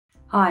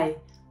Hi,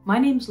 my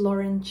name's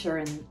Lauren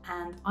Chiren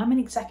and I'm an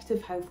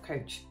executive health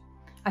coach.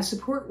 I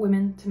support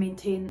women to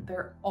maintain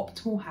their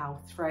optimal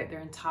health throughout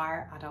their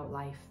entire adult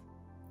life.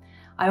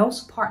 I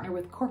also partner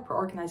with corporate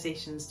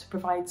organisations to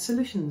provide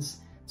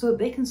solutions so that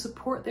they can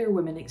support their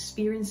women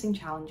experiencing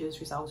challenges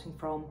resulting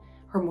from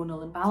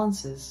hormonal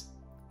imbalances,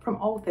 from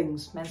all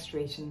things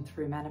menstruation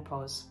through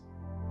menopause.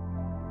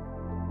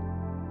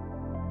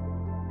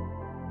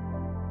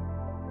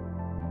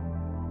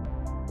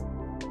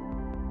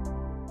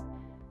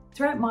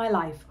 Throughout my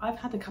life, I've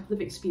had a couple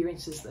of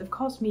experiences that have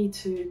caused me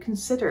to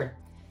consider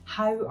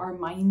how our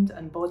mind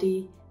and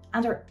body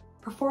and our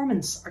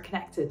performance are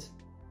connected.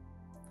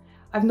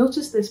 I've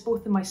noticed this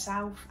both in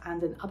myself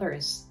and in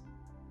others.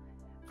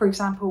 For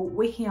example,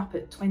 waking up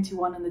at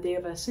 21 on the day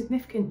of a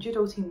significant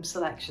judo team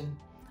selection,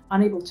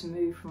 unable to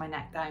move from my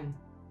neck down.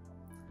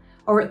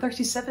 Or at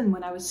 37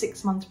 when I was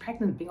 6 months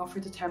pregnant being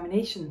offered a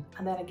termination,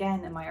 and then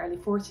again in my early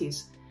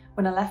 40s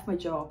when I left my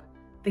job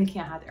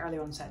thinking I had early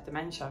onset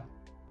dementia.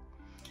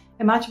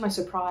 Imagine my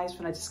surprise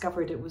when I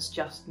discovered it was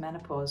just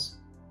menopause.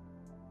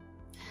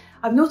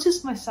 I've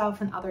noticed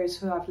myself and others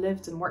who I've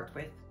lived and worked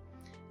with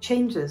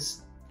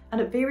changes, and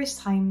at various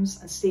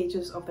times and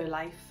stages of their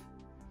life,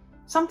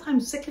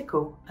 sometimes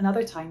cyclical and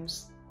other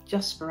times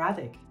just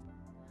sporadic.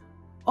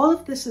 All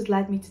of this has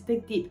led me to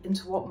dig deep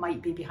into what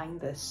might be behind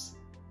this.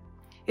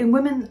 In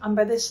women, and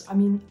by this I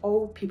mean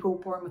all people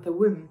born with a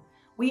womb,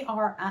 we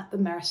are at the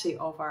mercy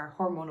of our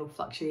hormonal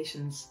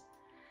fluctuations.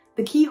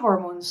 The key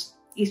hormones,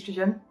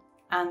 estrogen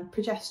and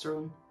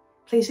progesterone,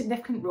 play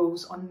significant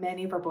roles on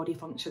many of our body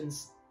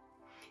functions.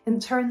 In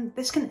turn,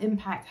 this can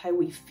impact how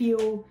we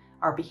feel,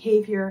 our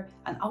behaviour,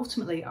 and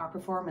ultimately our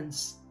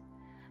performance.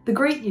 The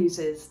great news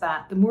is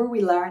that the more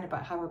we learn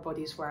about how our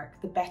bodies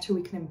work, the better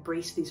we can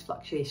embrace these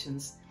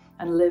fluctuations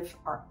and live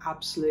our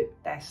absolute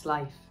best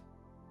life.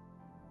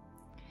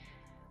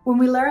 When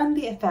we learn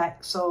the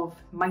effects of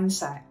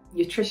mindset,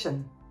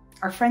 nutrition,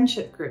 our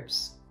friendship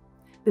groups,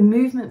 the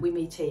movement we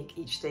may take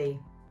each day,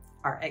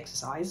 our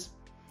exercise,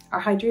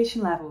 our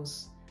hydration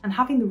levels, and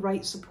having the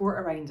right support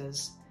around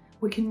us,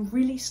 we can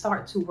really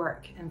start to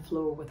work and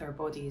flow with our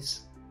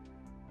bodies.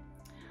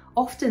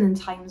 Often in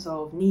times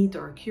of need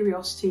or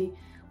curiosity,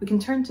 we can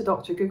turn to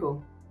Dr.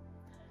 Google.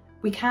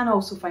 We can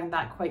also find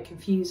that quite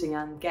confusing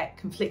and get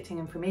conflicting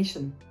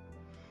information,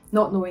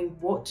 not knowing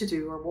what to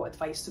do or what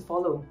advice to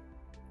follow.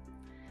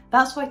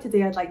 That's why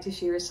today I'd like to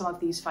share some of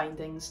these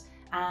findings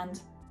and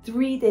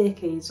 3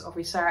 decades of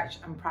research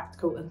and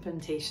practical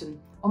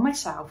implementation on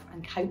myself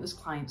and countless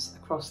clients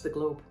across the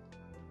globe.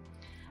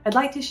 I'd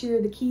like to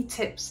share the key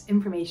tips,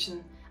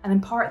 information, and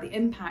impart the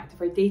impact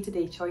of our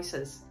day-to-day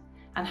choices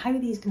and how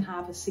these can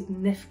have a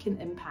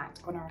significant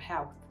impact on our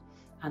health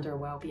and our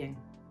well-being.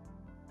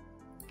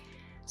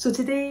 So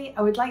today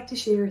I would like to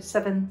share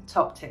 7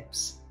 top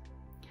tips.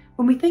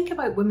 When we think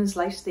about women's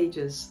life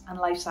stages and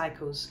life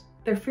cycles,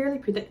 they're fairly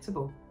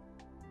predictable.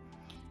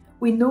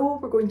 We know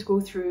we're going to go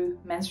through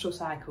menstrual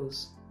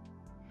cycles.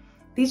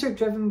 These are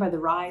driven by the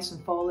rise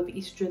and fall of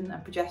estrogen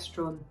and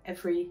progesterone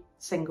every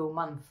single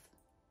month.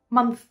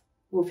 Month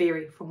will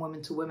vary from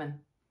woman to woman.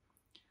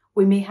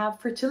 We may have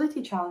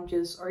fertility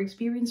challenges or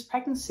experience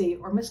pregnancy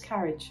or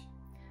miscarriage,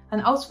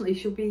 and ultimately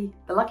she'll be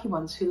the lucky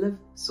ones who live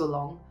so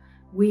long.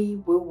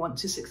 We will want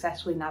to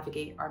successfully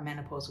navigate our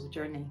menopausal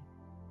journey.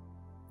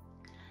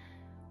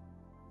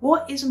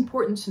 What is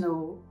important to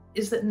know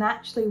is that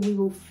naturally we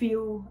will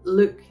feel,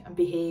 look and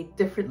behave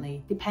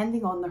differently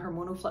depending on the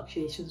hormonal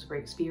fluctuations we're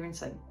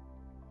experiencing.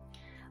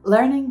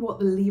 Learning what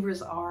the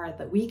levers are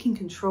that we can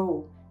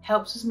control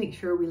helps us make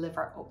sure we live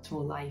our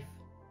optimal life.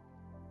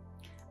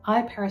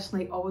 I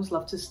personally always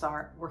love to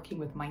start working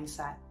with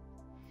mindset.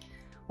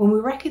 When we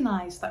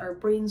recognise that our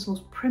brain's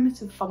most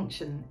primitive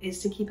function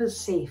is to keep us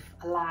safe,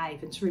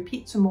 alive, and to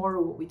repeat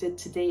tomorrow what we did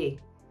today,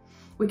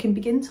 we can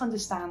begin to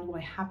understand why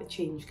habit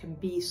change can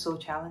be so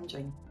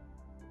challenging.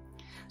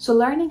 So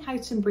learning how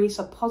to embrace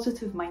a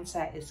positive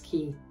mindset is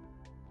key.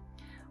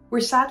 We're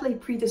sadly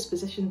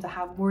predispositioned to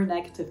have more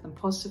negative than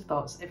positive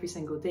thoughts every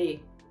single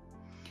day.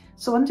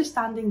 So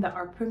understanding that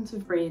our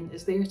primitive brain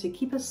is there to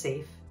keep us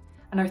safe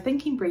and our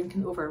thinking brain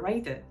can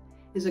override it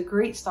is a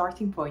great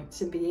starting point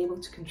to be able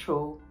to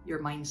control your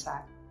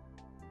mindset.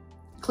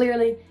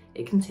 Clearly,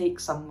 it can take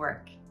some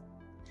work,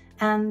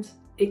 and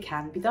it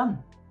can be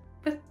done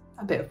with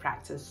a bit of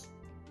practice.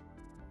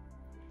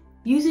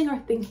 Using our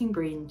thinking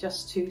brain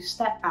just to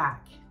step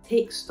back,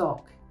 take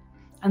stock,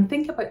 and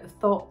think about the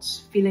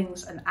thoughts,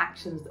 feelings, and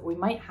actions that we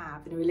might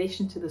have in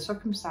relation to the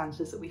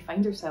circumstances that we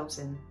find ourselves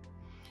in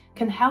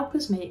can help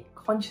us make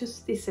conscious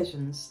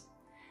decisions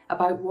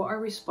about what our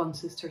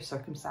responses to our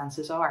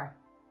circumstances are.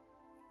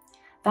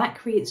 That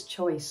creates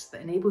choice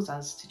that enables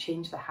us to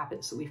change the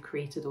habits that we've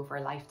created over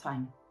a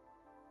lifetime.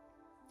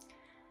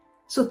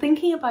 So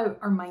thinking about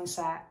our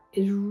mindset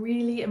is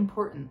really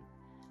important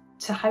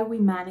to how we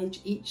manage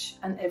each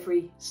and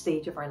every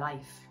stage of our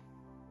life.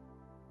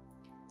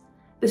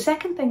 The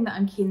second thing that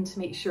I'm keen to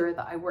make sure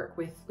that I work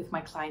with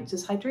my clients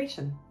is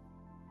hydration.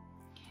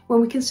 When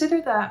we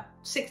consider that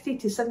 60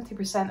 to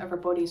 70% of our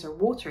bodies are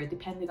water,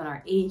 depending on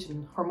our age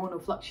and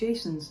hormonal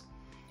fluctuations,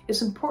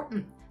 It's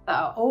important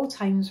that at all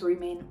times we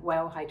remain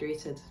well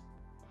hydrated.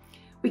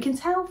 We can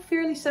tell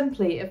fairly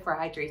simply if we're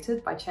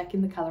hydrated by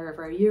checking the colour of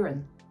our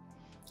urine.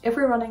 If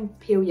we're running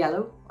pale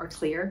yellow or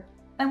clear,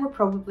 then we're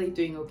probably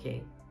doing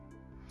okay.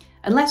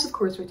 Unless of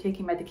course we're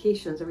taking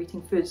medications or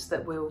eating foods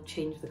that will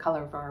change the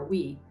colour of our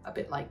wee, a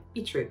bit like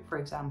beetroot for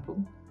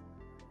example.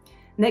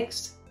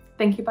 Next,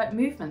 think about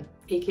movement,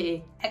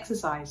 aka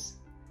exercise.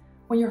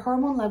 When your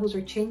hormone levels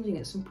are changing,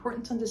 it's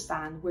important to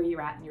understand where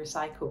you're at in your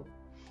cycle,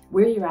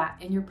 where you're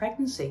at in your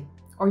pregnancy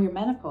or your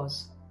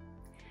menopause.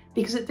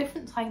 Because at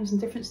different times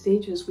and different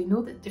stages, we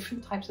know that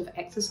different types of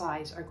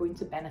exercise are going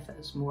to benefit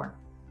us more.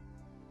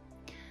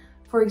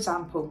 For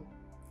example,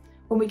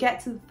 when we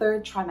get to the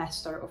 3rd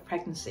trimester of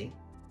pregnancy,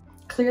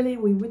 clearly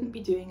we wouldn't be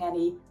doing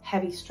any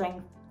heavy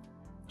strength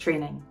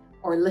training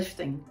or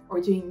lifting or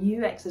doing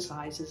new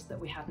exercises that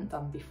we hadn't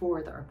done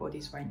before that our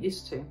bodies weren't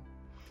used to,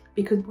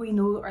 because we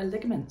know our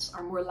ligaments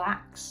are more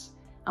lax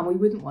and we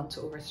wouldn't want to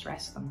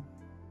overstress them.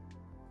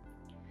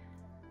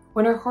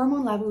 When our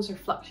hormone levels are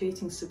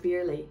fluctuating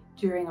severely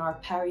during our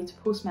peri to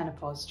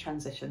postmenopause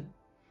transition,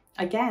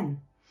 again,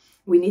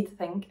 we need to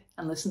think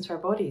and listen to our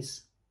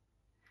bodies,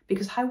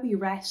 because how we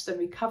rest and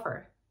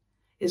recover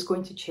is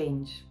going to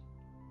change.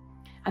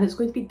 And it's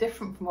going to be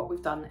different from what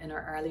we've done in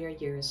our earlier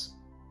years.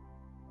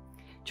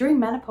 During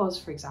menopause,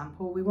 for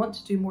example, we want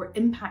to do more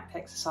impact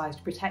exercise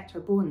to protect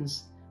our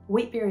bones,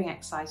 weight-bearing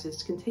exercises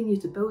to continue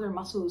to build our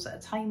muscles at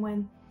a time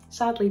when,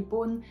 sadly,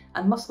 bone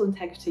and muscle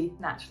integrity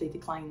naturally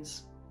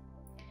declines.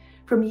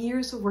 From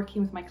years of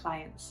working with my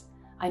clients,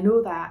 I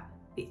know that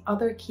the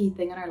other key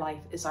thing in our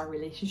life is our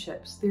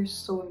relationships. They're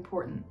so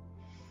important.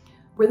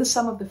 We're the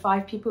sum of the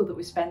 5 people that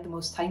we spend the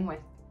most time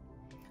with.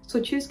 So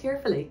choose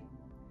carefully.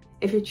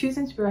 If you're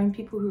choosing to be around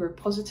people who are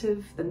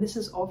positive, then this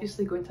is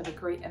obviously going to have a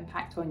great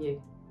impact on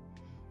you.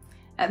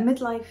 At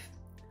midlife,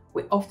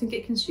 we often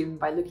get consumed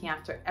by looking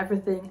after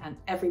everything and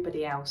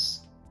everybody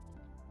else.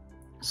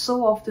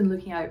 So often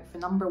looking out for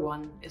number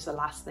 1 is the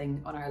last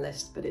thing on our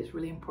list, but it's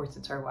really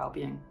important to our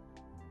well-being.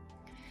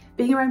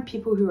 Being around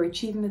people who are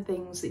achieving the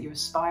things that you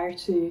aspire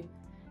to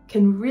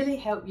can really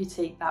help you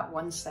take that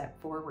one step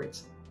forward.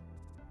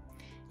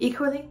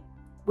 Equally,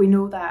 we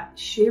know that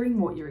sharing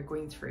what you're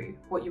going through,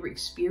 what you're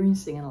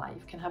experiencing in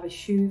life, can have a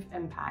huge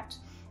impact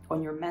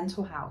on your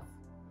mental health,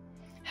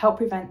 help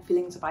prevent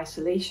feelings of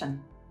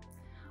isolation.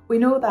 We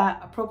know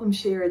that a problem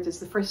shared is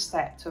the first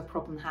step to a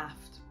problem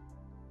halved.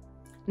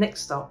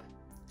 Next stop,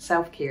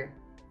 self-care.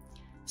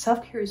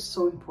 Self-care is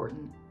so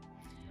important.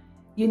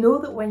 You know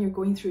that when you're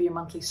going through your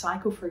monthly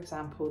cycle, for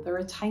example, there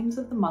are times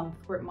of the month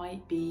where it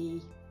might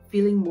be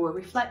feeling more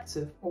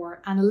reflective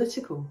or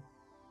analytical.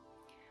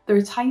 There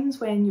are times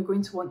when you're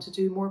going to want to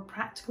do more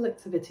practical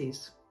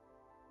activities.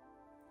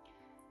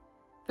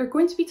 There are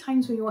going to be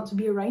times when you want to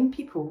be around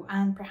people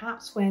and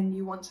perhaps when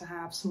you want to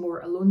have some more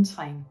alone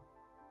time.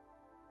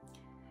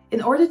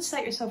 In order to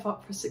set yourself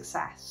up for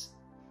success,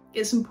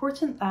 it's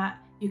important that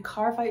you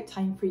carve out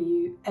time for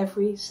you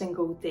every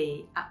single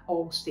day at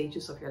all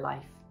stages of your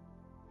life.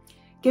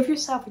 Give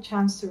yourself a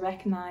chance to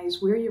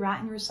recognise where you're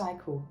at in your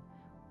cycle,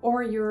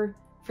 or your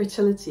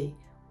fertility,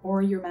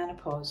 or your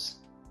menopause.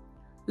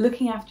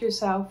 Looking after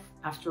yourself,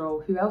 after all,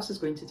 who else is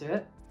going to do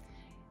it,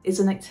 is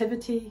an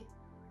activity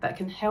that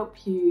can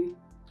help you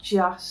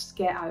just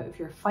get out of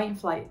your fight and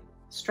flight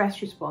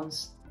stress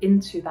response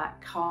into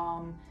that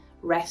calm,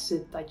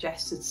 rested,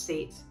 digested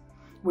state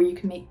where you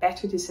can make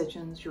better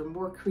decisions, you're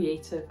more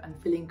creative, and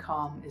feeling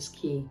calm is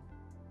key.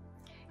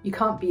 You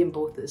can't be in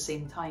both at the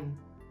same time.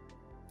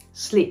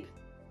 Sleep.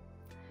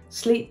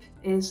 Sleep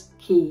is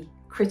key,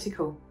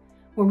 critical.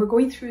 When we're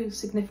going through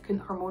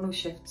significant hormonal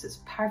shifts,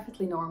 it's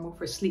perfectly normal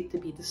for sleep to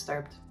be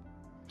disturbed.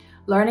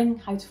 Learning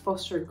how to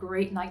foster a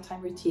great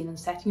nighttime routine and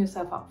setting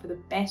yourself up for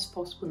the best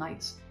possible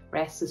night's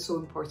rest is so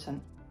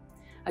important.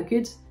 A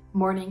good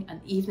morning and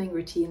evening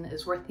routine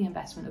is worth the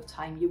investment of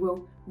time. You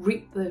will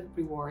reap the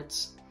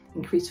rewards,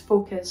 increased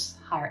focus,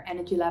 higher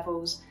energy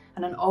levels,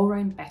 and an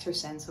all-round better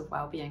sense of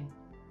well-being.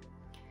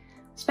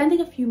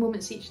 Spending a few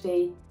moments each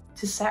day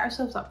to set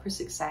ourselves up for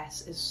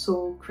success is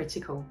so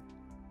critical.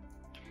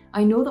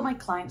 I know that my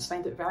clients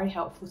find it very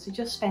helpful to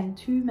just spend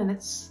 2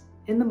 minutes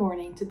in the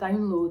morning to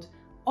download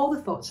all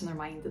the thoughts in their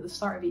mind at the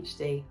start of each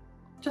day,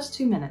 just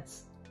 2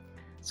 minutes,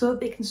 so that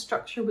they can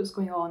structure what's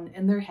going on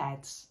in their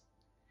heads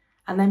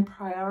and then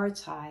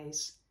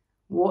prioritise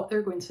what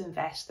they're going to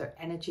invest their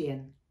energy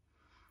in.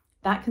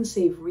 That can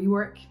save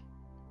rework,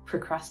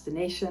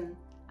 procrastination,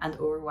 and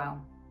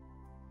overwhelm.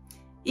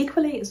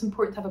 Equally, it's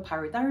important to have a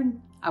power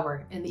down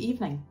hour in the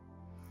evening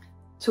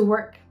to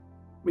work,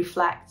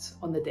 reflect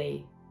on the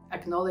day,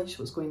 acknowledge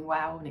what's going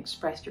well, and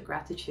express your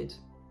gratitude.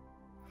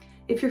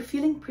 If you're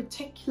feeling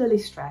particularly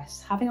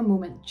stressed, having a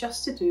moment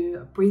just to do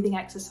a breathing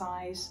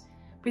exercise,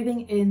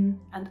 breathing in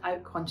and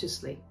out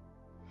consciously,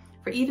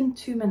 for even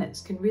 2 minutes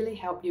can really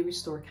help you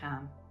restore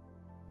calm.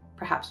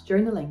 Perhaps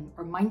journaling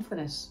or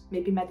mindfulness,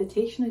 maybe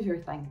meditation is your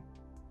thing.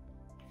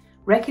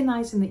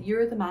 Recognising that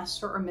you're the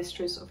master or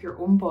mistress of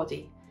your own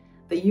body,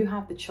 that you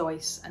have the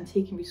choice, and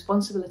taking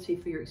responsibility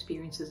for your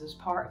experiences as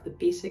part of the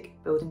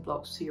basic building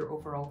blocks to your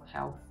overall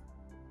health.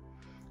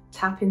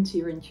 Tap into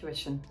your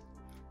intuition,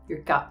 your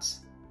gut.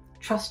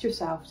 Trust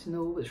yourself to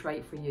know what's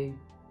right for you.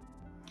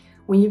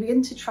 When you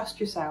begin to trust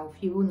yourself,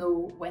 you will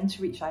know when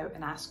to reach out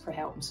and ask for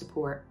help and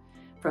support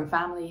from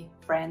family,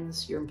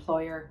 friends, your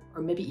employer,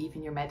 or maybe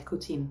even your medical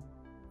team.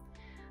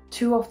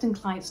 Too often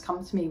clients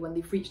come to me when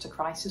they've reached a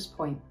crisis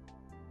point.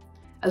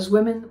 As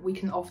women, we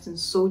can often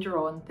soldier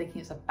on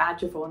thinking it's a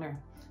badge of honour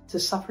to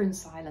suffer in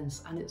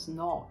silence, and it's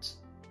not.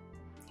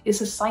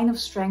 It's a sign of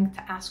strength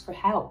to ask for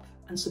help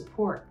and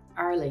support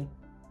early.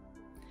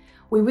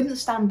 We wouldn't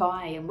stand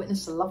by and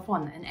witness a loved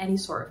one in any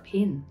sort of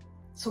pain,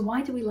 so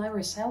why do we allow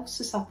ourselves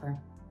to suffer?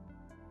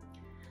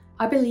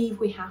 I believe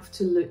we have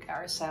to look at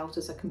ourselves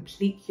as a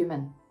complete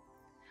human.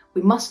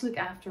 We must look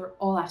after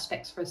all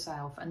aspects of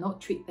ourselves and not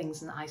treat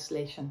things in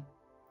isolation.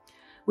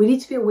 We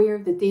need to be aware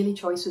of the daily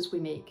choices we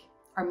make,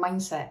 our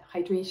mindset,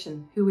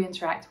 hydration, who we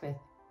interact with,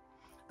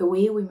 the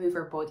way we move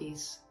our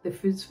bodies, the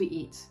foods we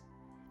eat,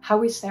 how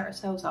we set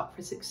ourselves up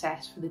for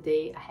success for the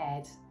day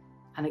ahead,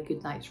 and a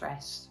good night's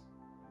rest.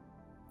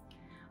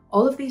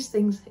 All of these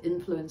things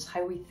influence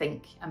how we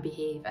think and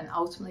behave and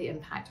ultimately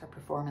impact our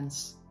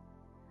performance.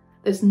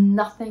 There's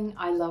nothing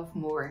I love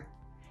more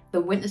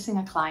than witnessing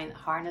a client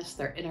harness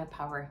their inner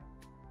power,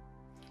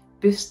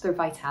 boost their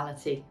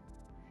vitality,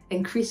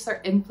 increase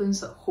their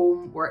influence at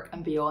home, work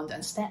and beyond,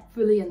 and step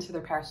fully into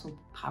their personal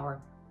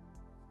power.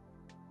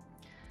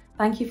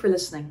 Thank you for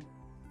listening.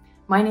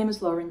 My name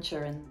is Lauren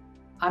Chiren.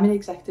 I'm an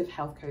executive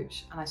health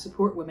coach and I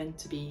support women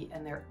to be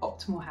in their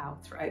optimal health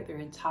throughout their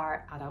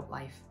entire adult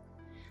life,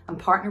 and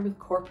partner with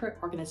corporate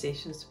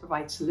organisations to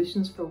provide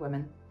solutions for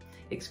women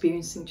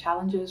experiencing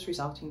challenges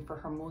resulting from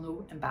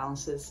hormonal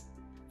imbalances,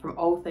 from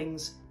all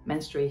things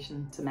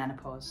menstruation to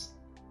menopause.